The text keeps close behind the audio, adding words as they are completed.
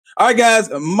All right, guys.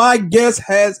 My guest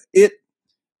has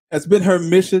been her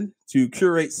mission to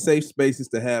curate safe spaces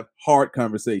to have hard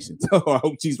conversations. So I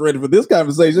hope she's ready for this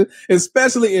conversation,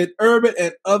 especially in urban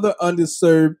and other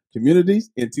underserved communities.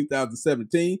 In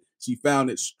 2017, she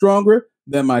founded Stronger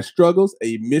Than My Struggles,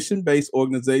 a mission-based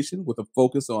organization with a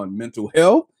focus on mental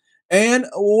health and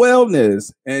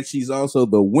wellness. And she's also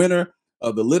the winner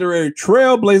of the Literary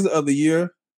Trailblazer of the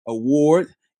Year Award,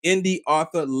 Indie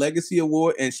Author Legacy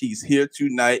Award, and she's here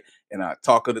tonight in our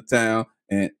Talk of the Town,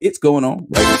 and it's going on.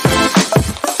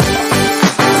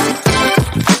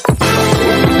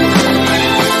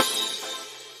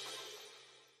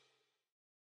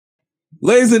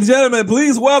 Ladies and gentlemen,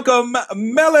 please welcome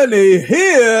Melony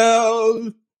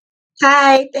Hill.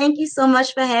 Hi, thank you so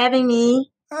much for having me.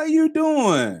 How you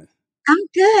doing? I'm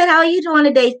good. How are you doing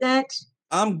today, Finch?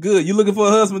 I'm good. You looking for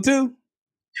a husband too?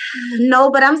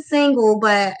 No, but I'm single,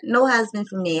 but no husband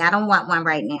for me. I don't want one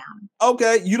right now.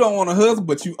 Okay, you don't want a husband,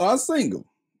 but you are single.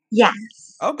 Yes.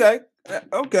 Okay.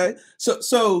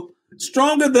 So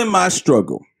Stronger Than My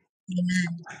Struggle.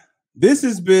 Amen. This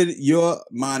has been your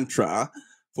mantra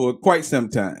for quite some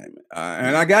time.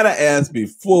 And I got to ask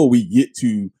before we get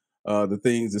to the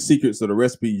things, the secrets of the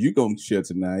recipe you're going to share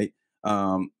tonight,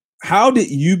 how did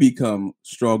you become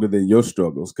stronger than your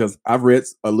struggles? Because I've read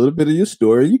a little bit of your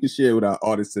story. You can share with our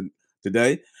audience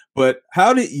today. But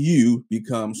how did you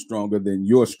become stronger than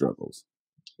your struggles?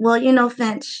 Well,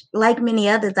 Finch, like many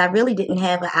others, I really didn't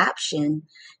have an option.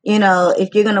 If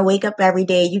you're going to wake up every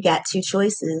day, you got two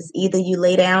choices. Either you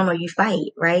lay down or you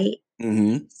fight, right?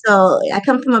 Mm-hmm. So I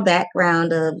come from a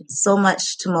background of so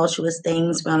much tumultuous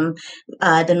things, from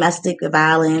domestic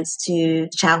violence to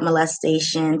child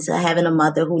molestation to having a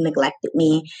mother who neglected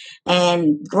me.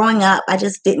 And growing up, I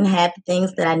just didn't have the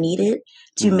things that I needed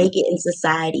to make it in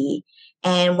society.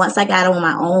 And once I got on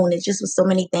my own, it just was so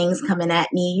many things coming at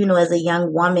me. As a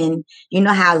young woman, you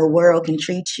know how the world can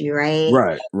treat you, right?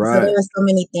 Right. So there were so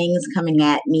many things coming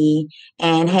at me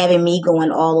and having me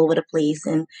going all over the place.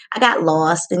 And I got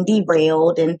lost and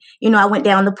derailed. And, I went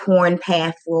down the porn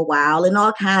path for a while and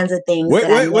all kinds of things. Wait.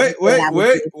 Hey, wait, I'm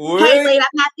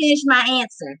not finished my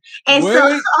answer. And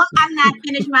so I'm not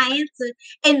finished my answer.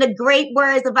 In the great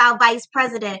words of our vice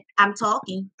president, I'm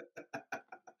talking.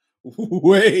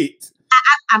 Wait.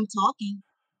 I'm talking.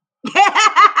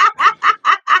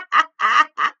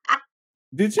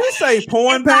 Did you say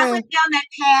porn path? I went down that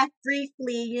path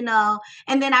briefly,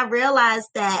 and then I realized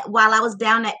that while I was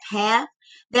down that path,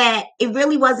 that it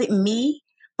really wasn't me,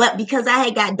 but because I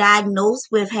had got diagnosed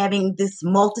with having this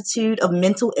multitude of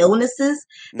mental illnesses,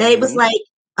 that it was like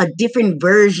a different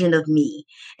version of me.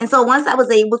 And so once I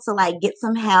was able to get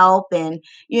some help and,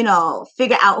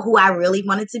 figure out who I really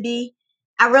wanted to be,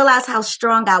 I realized how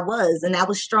strong I was, and I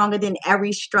was stronger than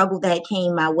every struggle that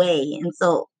came my way. And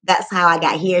so that's how I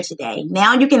got here today.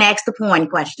 Now you can ask the porn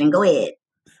question. Go ahead.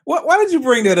 Why did you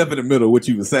bring that up in the middle of what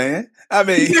you were saying? I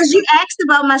mean, because you asked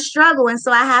about my struggle, and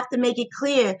so I have to make it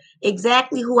clear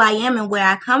exactly who I am and where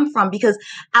I come from, because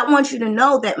I want you to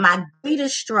know that my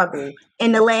greatest struggle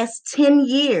in the last 10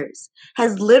 years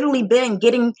has literally been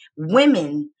getting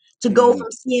women to go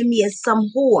from seeing me as some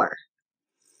whore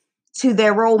to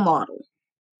their role model.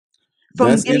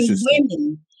 From getting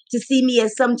women to see me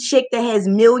as some chick that has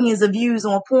millions of views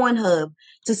on Pornhub,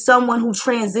 to someone who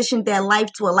transitioned their life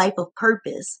to a life of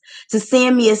purpose, to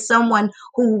seeing me as someone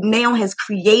who now has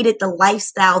created the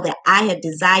lifestyle that I have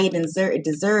desired and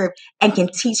deserved and can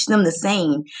teach them the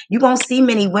same. You won't see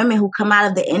many women who come out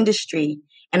of the industry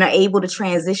and are able to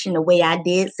transition the way I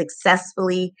did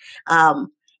successfully. And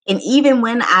even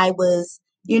when I was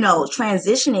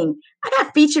transitioning, I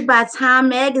got featured by Time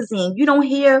magazine. You don't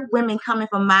hear women coming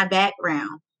from my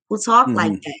background who talk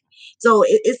like that. So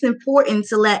it's important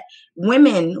to let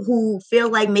women who feel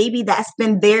like maybe that's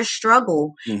been their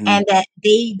struggle and that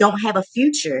they don't have a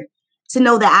future to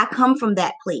know that I come from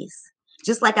that place.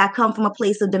 Just like I come from a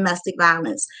place of domestic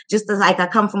violence, just as like I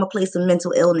come from a place of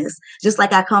mental illness, just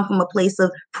like I come from a place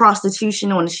of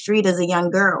prostitution on the street as a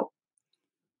young girl.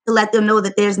 To let them know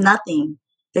that there's nothing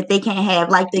that they can't have.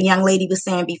 Like the young lady was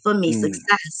saying before me,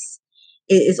 success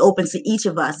is open to each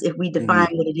of us if we define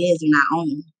what it is on our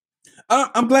own.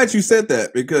 I'm glad you said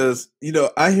that, because,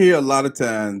 I hear a lot of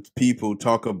times people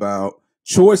talk about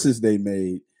choices they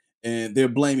made and they're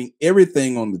blaming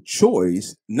everything on the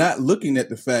choice, not looking at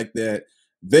the fact that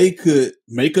they could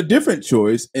make a different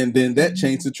choice and then that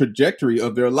changed the trajectory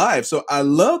of their life. So I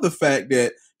love the fact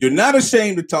that you're not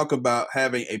ashamed to talk about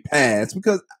having a past,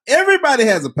 because everybody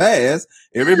has a past.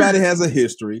 Everybody has a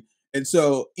history. And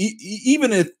so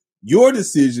even if your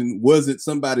decision wasn't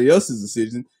somebody else's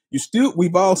decision,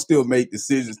 we've all still made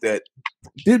decisions that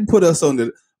didn't put us on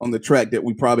on the track that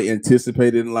we probably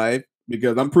anticipated in life?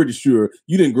 Because I'm pretty sure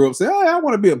you didn't grow up saying, "Oh, I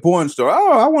want to be a porn star.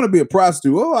 Oh, I want to be a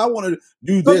prostitute. Oh, I want to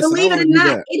do But this and I believe it want or to do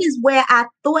not, that." it is where I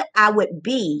thought I would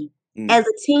be Mm. as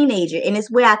a teenager, and it's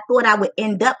where I thought I would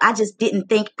end up. I just didn't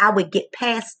think I would get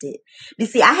past it. You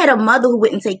see, I had a mother who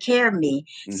wouldn't take care of me.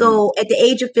 Mhm. So at the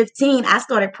age of 15, I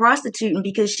started prostituting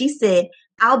because she said,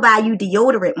 "I'll buy you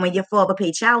deodorant when your father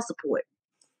pays child support."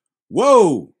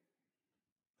 Whoa.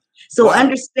 So Wow.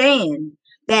 understand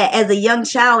that as a young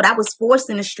child, I was forced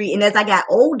in the street. And as I got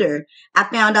older, I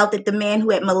found out that the man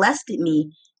who had molested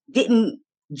me didn't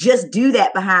just do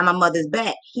that behind my mother's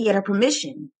back. He had her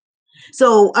permission.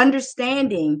 So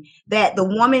understanding that the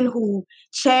woman who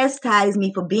chastised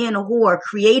me for being a whore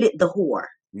created the whore,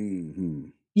 Mm-hmm.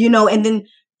 you know, and then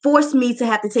forced me to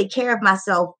have to take care of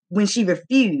myself when she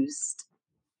refused.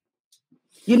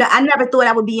 You know, I never thought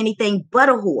I would be anything but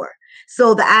a whore.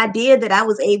 So the idea that I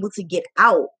was able to get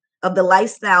out of the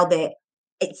lifestyle that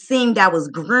it seemed I was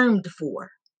groomed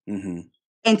for, Mm-hmm.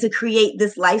 and to create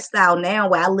this lifestyle now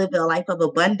where I live a life of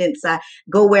abundance. I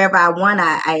go wherever I want.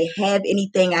 I have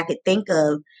anything I could think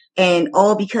of. And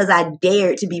all because I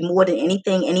dared to be more than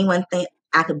anything anyone think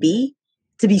I could be,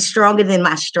 to be stronger than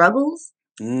my struggles.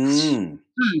 Mm.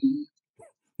 Hmm.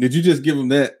 Did you just give him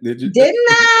that? Did you? Didn't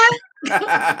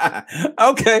I?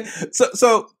 Okay,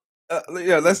 so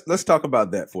yeah, let's talk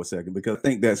about that for a second because I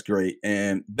think that's great,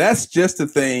 and that's just the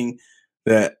thing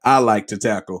that I like to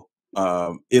tackle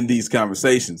in these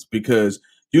conversations because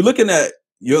you're looking at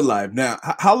your life now.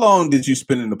 How long did you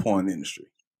spend in the porn industry?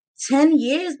 10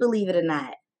 years, believe it or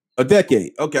not. A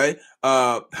decade. Okay.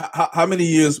 How many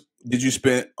years did you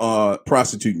spend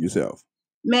prostituting yourself?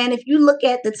 Man, if you look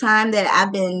at the time that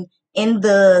I've been in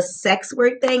the sex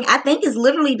work thing, I think it's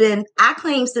literally been, I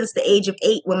claim, since the age of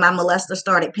 8 when my molester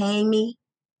started paying me.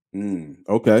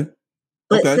 Okay.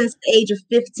 But Okay. since the age of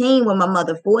 15 when my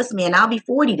mother forced me, and I'll be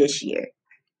 40 this year.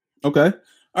 Okay.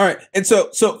 All right. And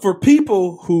so for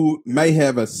people who may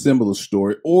have a similar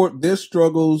story or their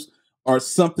struggles are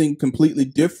something completely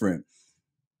different,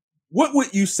 what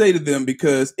would you say to them?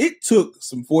 Because it took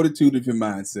some fortitude of your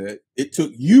mindset. It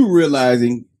took you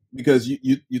realizing, because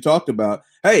you talked about,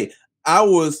 hey,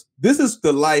 this is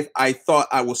the life I thought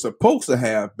I was supposed to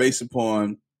have based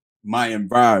upon my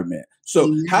environment.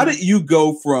 So how did you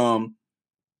go from,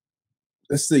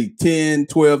 let's see, 10,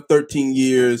 12, 13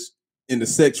 years in the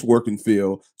sex working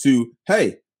field to,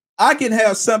 hey, I can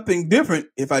have something different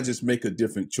if I just make a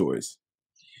different choice?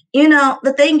 You know,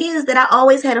 the thing is that I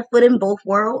always had a foot in both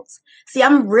worlds. See,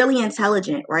 I'm really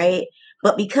intelligent, right?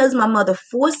 But because my mother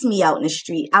forced me out in the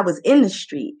street, I was in the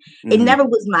street. It Mhm. never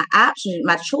was my option,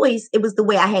 my choice. It was the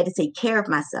way I had to take care of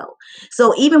myself.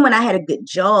 So even when I had a good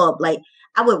job, like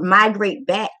I would migrate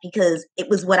back because it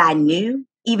was what I knew,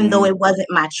 even though it wasn't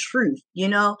my truth, you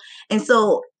know? And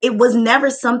so it was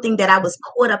never something that I was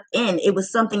caught up in. It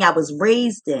was something I was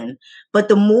raised in. But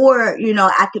the more, you know,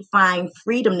 I could find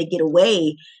freedom to get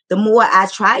away, the more I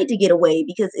tried to get away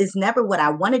because it's never what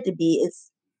I wanted to be. It's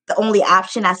the only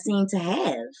option I seem to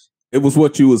have. It was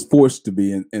what you was forced to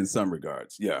be in some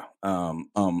regards. Yeah.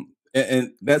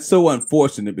 And that's so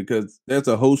unfortunate because there's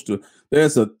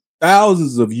a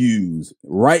thousands of yous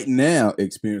right now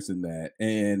experiencing that.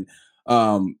 And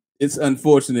it's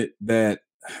unfortunate that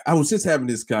I was just having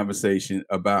this conversation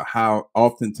about how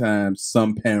oftentimes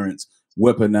some parents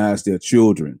weaponize their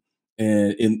children.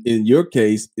 And in your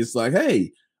case, it's like,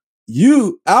 hey,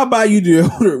 I'll buy you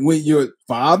deodorant when your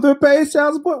father pays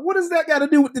child support. What does that got to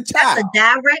do with the child?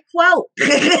 That's a direct quote.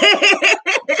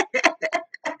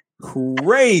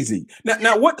 Crazy.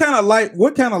 Now, what kind of life?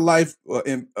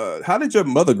 How did your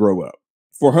mother grow up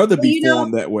for her to be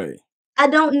formed that way? I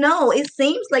don't know. It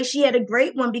seems like she had a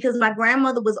great one because my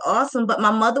grandmother was awesome, but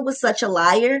my mother was such a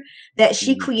liar that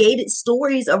she created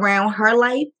stories around her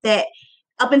life that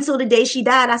up until the day she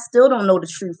died, I still don't know the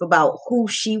truth about who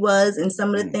she was and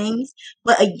some of the things.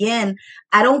 But again,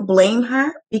 I don't blame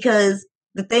her because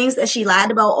the things that she lied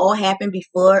about all happened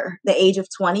before the age of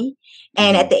 20.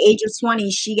 And at the age of 20,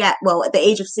 at the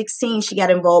age of 16, she got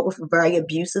involved with a very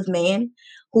abusive man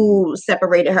who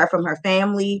separated her from her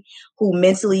family, who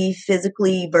mentally,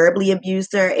 physically, verbally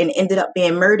abused her, and ended up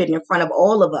being murdered in front of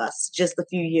all of us just a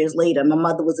few years later. My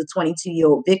mother was a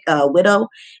 22-year-old widow,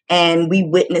 and we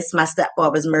witnessed my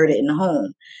stepfather's murder in the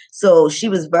home. So she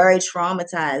was very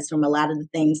traumatized from a lot of the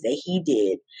things that he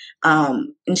did.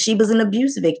 And she was an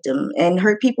abuse victim, and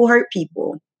hurt people hurt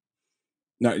people.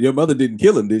 Now, your mother didn't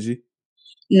kill him, did she?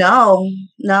 No,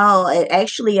 no.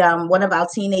 Actually, one of our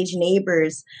teenage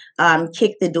neighbors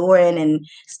kicked the door in and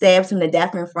stabbed him to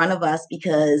death in front of us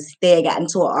because they had gotten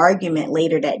into an argument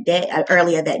earlier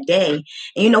that day.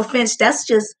 And Finch, that's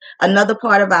just another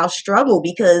part of our struggle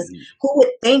because who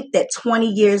would think that 20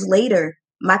 years later,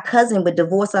 my cousin would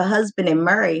divorce her husband and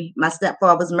marry my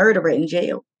stepfather's murderer in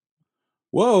jail?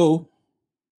 Whoa.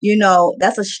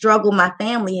 That's a struggle my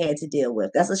family had to deal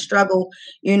with. That's a struggle,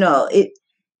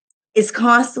 it's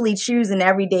constantly choosing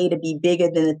every day to be bigger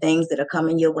than the things that are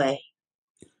coming your way.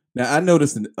 Now, I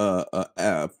noticed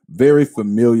a very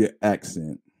familiar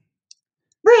accent.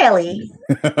 Really?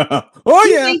 Oh,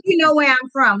 you yeah. think you know where I'm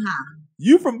from, huh?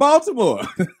 You from Baltimore?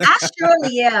 I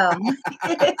surely am.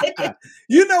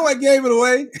 You know what gave it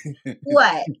away?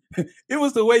 What? It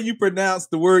was the way you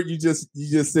pronounced the word you just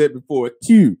said before.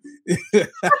 Q.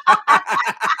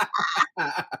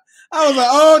 I was like,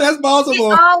 oh, that's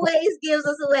Baltimore. It always gives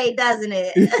us away, doesn't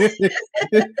it?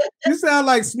 You sound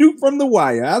like Snoop from The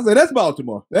Wire. I said, that's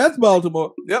Baltimore. That's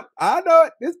Baltimore. Yep, I know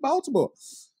it. It's Baltimore.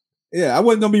 Yeah, I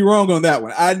wasn't going to be wrong on that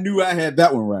one. I knew I had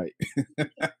that one right.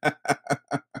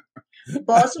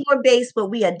 Baltimore based, but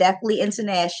we are definitely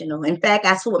international. In fact,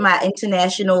 I taught my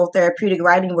international therapeutic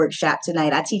writing workshop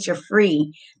tonight. I teach a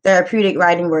free therapeutic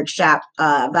writing workshop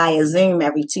via Zoom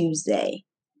every Tuesday.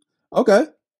 Okay.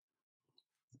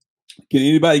 Can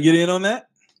anybody get in on that?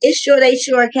 They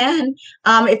sure can.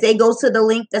 If they go to the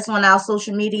link that's on our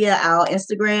social media, our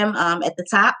Instagram at the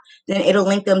top, then it'll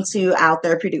link them to our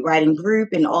therapeutic writing group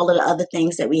and all of the other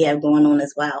things that we have going on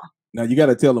as well. Now you got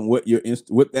to tell them what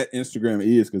that Instagram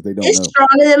is because they don't know. It's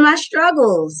Stronger Than My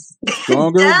Struggles.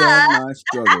 Stronger Than My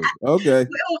Struggles. Okay.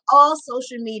 We're on all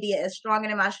social media as Stronger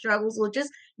Than My Struggles. We'll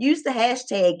just use the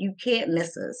hashtag. You can't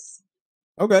miss us.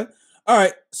 Okay. All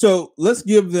right. So let's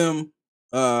give them.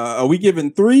 Are we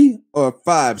giving 3 or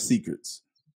 5 secrets?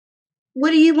 What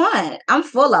do you want? I'm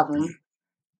full of them.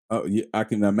 Oh, yeah, I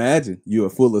can imagine you are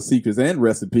full of secrets and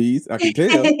recipes. I can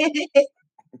tell.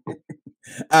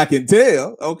 I can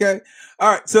tell. Okay.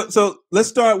 All right. So let's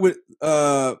start with.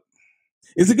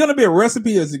 Is it going to be a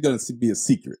recipe or is it going to be a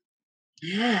secret?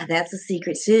 Yeah, that's a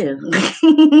secret too.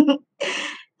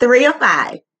 3 or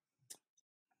 5?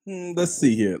 Let's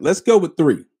see here. Let's go with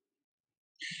 3.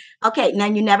 Okay, now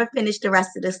you never finish the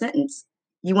rest of the sentence.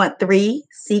 You want 3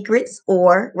 secrets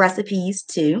or recipes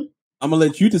too? I'm gonna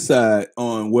let you decide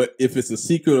on if it's a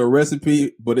secret or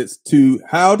recipe, but it's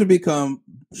how to become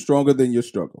stronger than your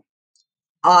struggle.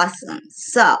 Awesome.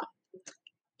 So,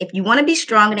 if you want to be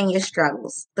stronger than your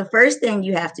struggles, the first thing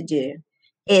you have to do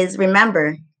is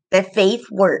remember that faith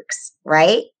works,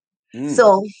 right?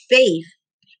 So, faith,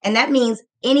 and that means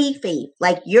any faith,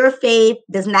 like your faith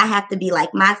does not have to be like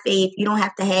my faith. You don't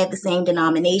have to have the same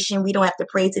denomination. We don't have to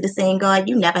pray to the same God.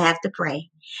 You never have to pray.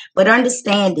 But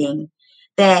understanding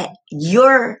that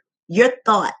your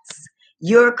thoughts,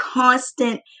 your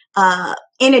constant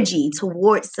energy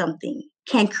towards something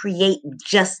can create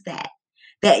just that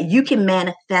you can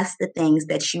manifest the things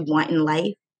that you want in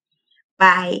life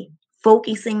by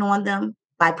focusing on them,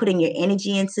 by putting your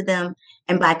energy into them,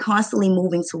 and by constantly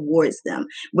moving towards them.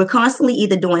 We're constantly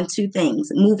either doing 2 things,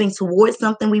 moving towards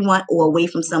something we want or away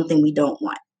from something we don't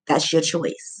want. That's your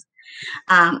choice.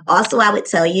 Also, I would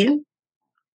tell you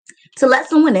to let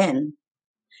someone in.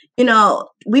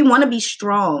 We want to be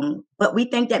strong, but we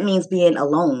think that means being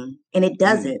alone, and it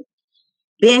doesn't.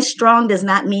 Being strong does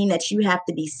not mean that you have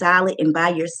to be solid and by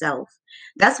yourself.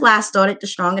 That's why I started the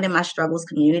Stronger Than My Struggles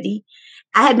community.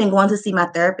 I had been going to see my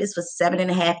therapist for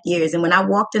 7.5 years. And when I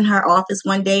walked in her office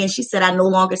one day and she said, I no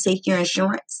longer take your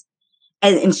insurance,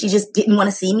 and she just didn't want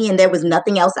to see me and there was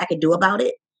nothing else I could do about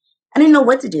it, I didn't know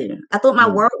what to do. I thought my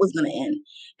world was going to end.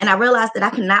 And I realized that I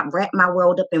cannot wrap my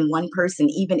world up in one person,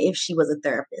 even if she was a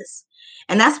therapist.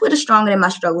 And that's where the Stronger Than My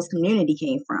Struggles community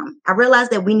came from. I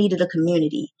realized that we needed a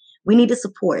community. We needed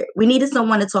support. We needed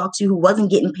someone to talk to who wasn't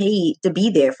getting paid to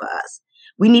be there for us.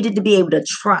 We needed to be able to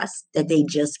trust that they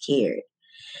just cared.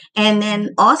 And then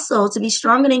also to be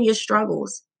stronger than your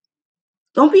struggles.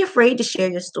 Don't be afraid to share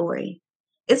your story.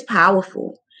 It's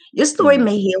powerful. Your story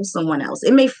may heal someone else.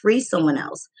 It may free someone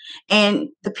else. And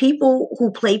the people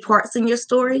who play parts in your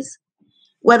stories,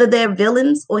 whether they're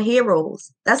villains or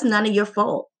heroes, that's none of your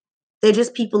fault. They're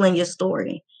just people in your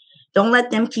story. Don't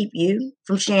let them keep you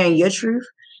from sharing your truth,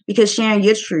 because sharing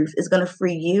your truth is going to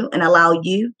free you and allow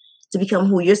you to become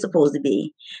who you're supposed to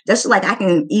be. Just like I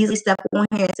can easily step on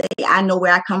here and say, I know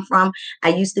where I come from. I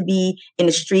used to be in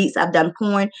the streets. I've done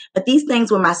porn. But these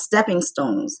things were my stepping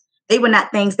stones. They were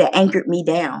not things that anchored me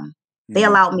down. They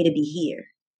allowed me to be here.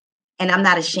 And I'm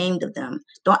not ashamed of them.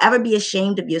 Don't ever be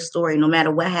ashamed of your story, no matter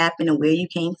what happened and where you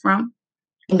came from.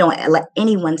 And don't let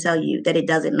anyone tell you that it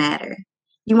doesn't matter.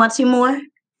 You want 2 more?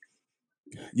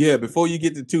 Yeah, before you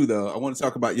get to 2, though, I want to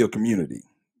talk about your community.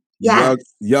 Yes.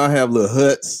 Y'all have little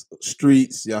huts,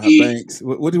 streets, y'all have banks.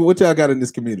 What y'all got in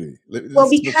this community? Well,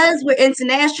 because we're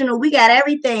international, we got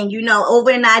everything. Over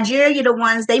in Nigeria, the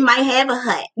ones, they might have a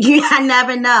hut. I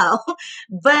never know.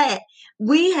 But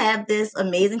we have this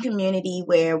amazing community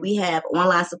where we have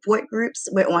online support groups.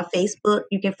 We're on Facebook.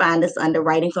 You can find us under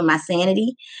Writing for My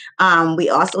Sanity. We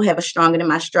also have a Stronger Than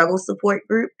My Struggle support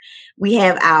group. We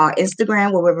have our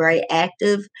Instagram where we're very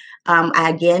active. I,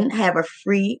 again, have a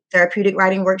free therapeutic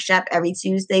writing workshop every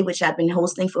Tuesday, which I've been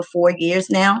hosting for 4 years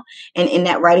now. And in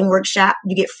that writing workshop,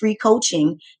 you get free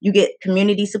coaching, you get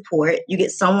community support, you get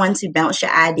someone to bounce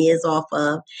your ideas off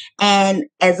of. And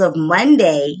as of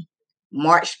Monday,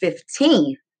 March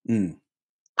 15th,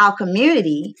 our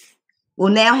community will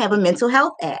now have a mental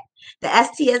health app. The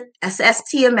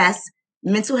STMS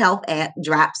mental health app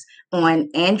drops on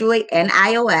Android and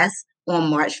iOS on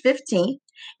March 15th.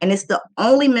 And it's the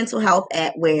only mental health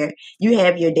app where you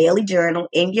have your daily journal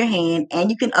in your hand and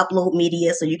you can upload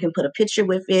media, so you can put a picture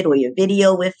with it or your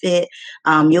video with it.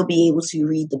 You'll be able to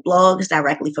read the blogs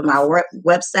directly from our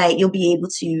website. You'll be able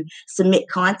to submit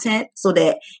content so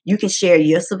that you can share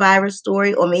your survivor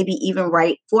story or maybe even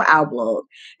write for our blog.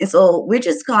 And so we're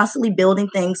just constantly building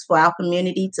things for our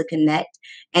community to connect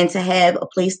and to have a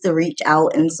place to reach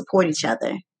out and support each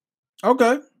other.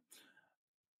 Okay.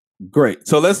 Great.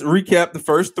 So let's recap the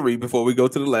first 3 before we go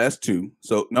to the last 2.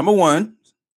 So number 1.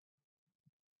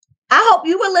 I hope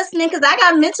you were listening because I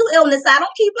got mental illness. I don't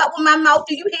keep up with my mouth.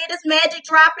 Do you hear this magic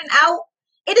dropping out?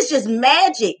 It is just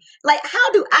magic. Like,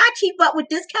 how do I keep up with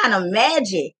this kind of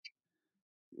magic?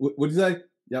 What did you say?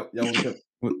 Y'all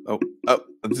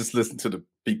I'm just listening to the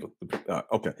people.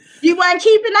 Okay. You weren't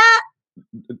keeping up?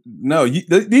 No,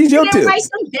 these your tips. Write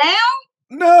them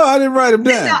down? No, I didn't write them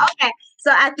down. Okay. So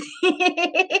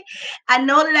I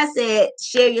know that I said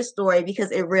share your story because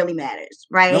it really matters,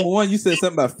 right? Number 1, you said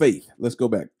something about faith. Let's go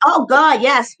back. Oh God,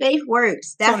 yes, faith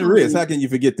works. It's on your wrist. How can you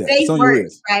forget that? Faith it's on works, your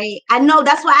wrist. right? I know,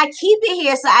 that's why I keep it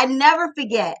here, so I never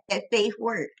forget that faith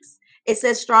works. It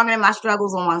says Stronger Than My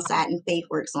Struggles on one side and faith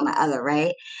works on the other,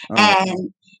 right?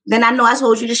 And then I know I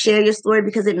told you to share your story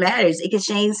because it matters. It can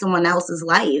change someone else's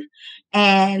life.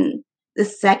 And the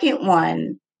second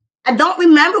one, I don't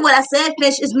remember what I said,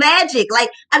 Finch. It's magic. Like,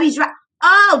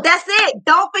 oh, that's it.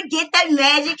 Don't forget that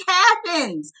magic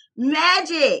happens.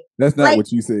 Magic. That's not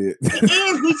what you said. It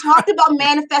is. We talked about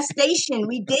manifestation.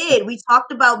 We did. We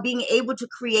talked about being able to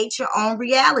create your own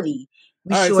reality.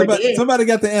 We sure did. Somebody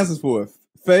got the answers for it.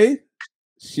 Faith,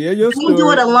 share your story. Don't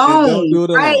do it alone. Don't do it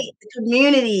alone. Right. The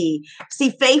community. See,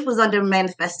 faith was under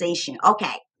manifestation.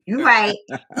 Okay. You're right.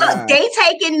 Look, they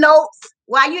taking notes.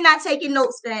 Why you not taking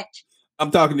notes, Finch? I'm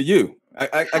talking to you.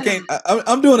 I can't.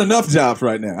 I'm doing enough jobs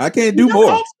right now. I can't do more.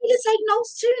 Ask me to take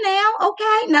notes too now.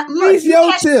 Okay. Now look, these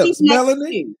your tips,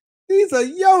 Melony. These are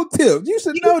your tips. You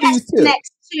should know these tips.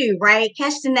 Next 2, right?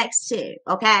 Catch the next 2.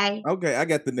 Okay. Okay, I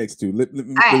got the next 2. Let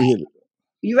me hit it.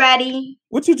 You ready?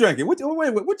 What you drinking? What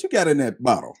you got in that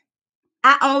bottle?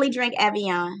 I only drink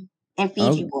Evian and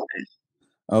Fiji water.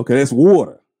 Okay, that's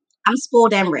water. I'm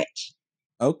spoiled and rich.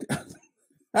 Okay.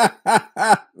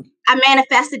 I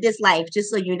manifested this life,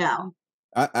 just so you know.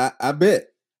 I bet.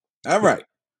 All right.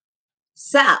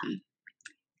 So,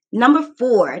 number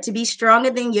 4, to be stronger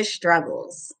than your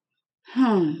struggles.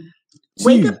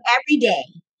 Wake up every day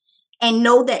and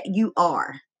know that you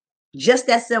are. Just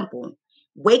that simple.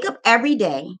 Wake up every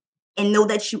day and know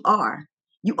that you are.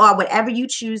 You are whatever you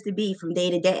choose to be from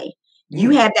day to day.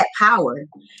 You have that power.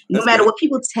 No matter what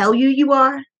people tell you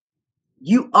are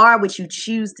what you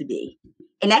choose to be.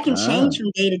 And that can change from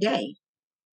day to day.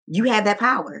 You have that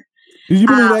power. Do you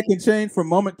believe that can change from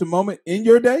moment to moment in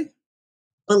your day?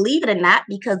 Believe it or not,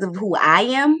 because of who I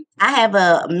am, I have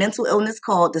a mental illness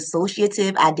called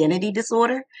dissociative identity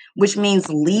disorder, which means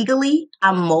legally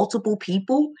I'm multiple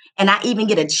people, and I even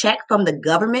get a check from the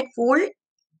government for it.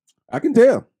 I can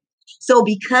tell. So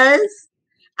because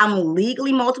I'm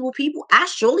legally multiple people, I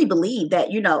surely believe that,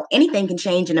 anything can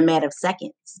change in a matter of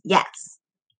seconds. Yes.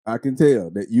 I can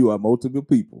tell that you are multiple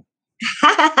people.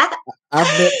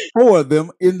 I've met 4 of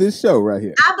them in this show right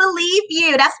here. I believe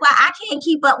you. That's why I can't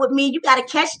keep up with me. You got to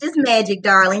catch this magic,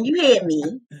 darling. You hear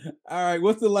me. All right.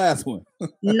 What's the last one?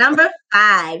 Number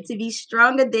 5, to be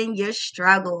stronger than your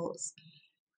struggles.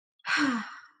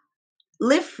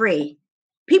 Live free.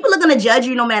 People are going to judge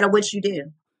you no matter what you do.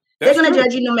 They're going to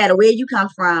judge you no matter where you come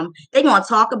from. They're going to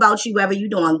talk about you whether you're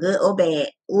doing good or bad.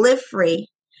 Live free.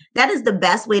 That is the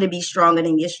best way to be stronger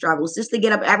than your struggles. Just to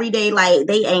get up every day like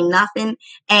they ain't nothing.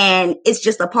 And it's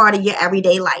just a part of your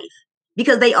everyday life.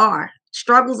 Because they are.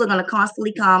 Struggles are going to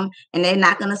constantly come, and they're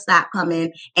not going to stop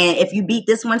coming. And if you beat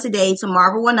this one today,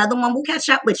 tomorrow another one will catch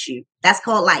up with you. That's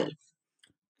called life.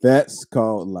 That's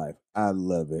called life. I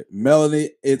love it. Melony,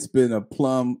 it's been a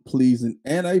plum pleasing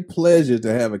and a pleasure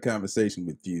to have a conversation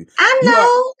with you. I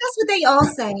know. That's what they all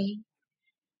say.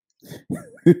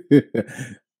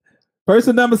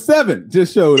 Person number 7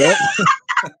 just showed up.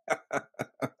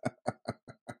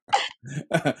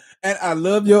 And I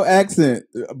love your accent.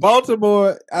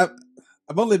 Baltimore, I've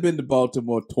only been to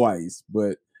Baltimore twice,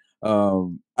 but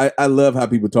I love how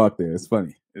people talk there. It's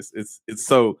funny. It's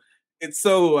so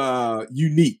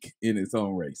unique in its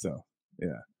own way. So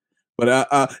yeah.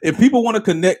 But if people want to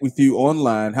connect with you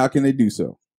online, how can they do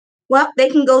so? Well, they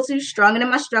can go to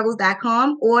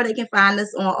strongerthanmystruggles.com, or they can find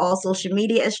us on all social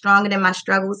media as Stronger Than My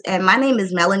Struggles. And my name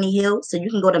is Melony Hill, so you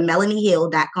can go to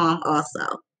melonyhill.com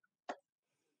also.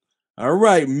 All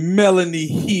right,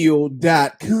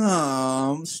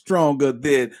 melonyhill.com. Stronger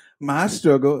Than My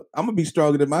Struggle. I'm going to be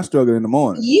stronger than my struggle in the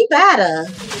morning. You better.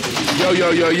 Yo.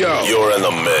 You're in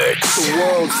the mix. The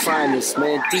world's finest,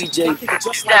 man. DJ. I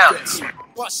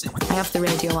have the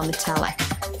radio on the telly.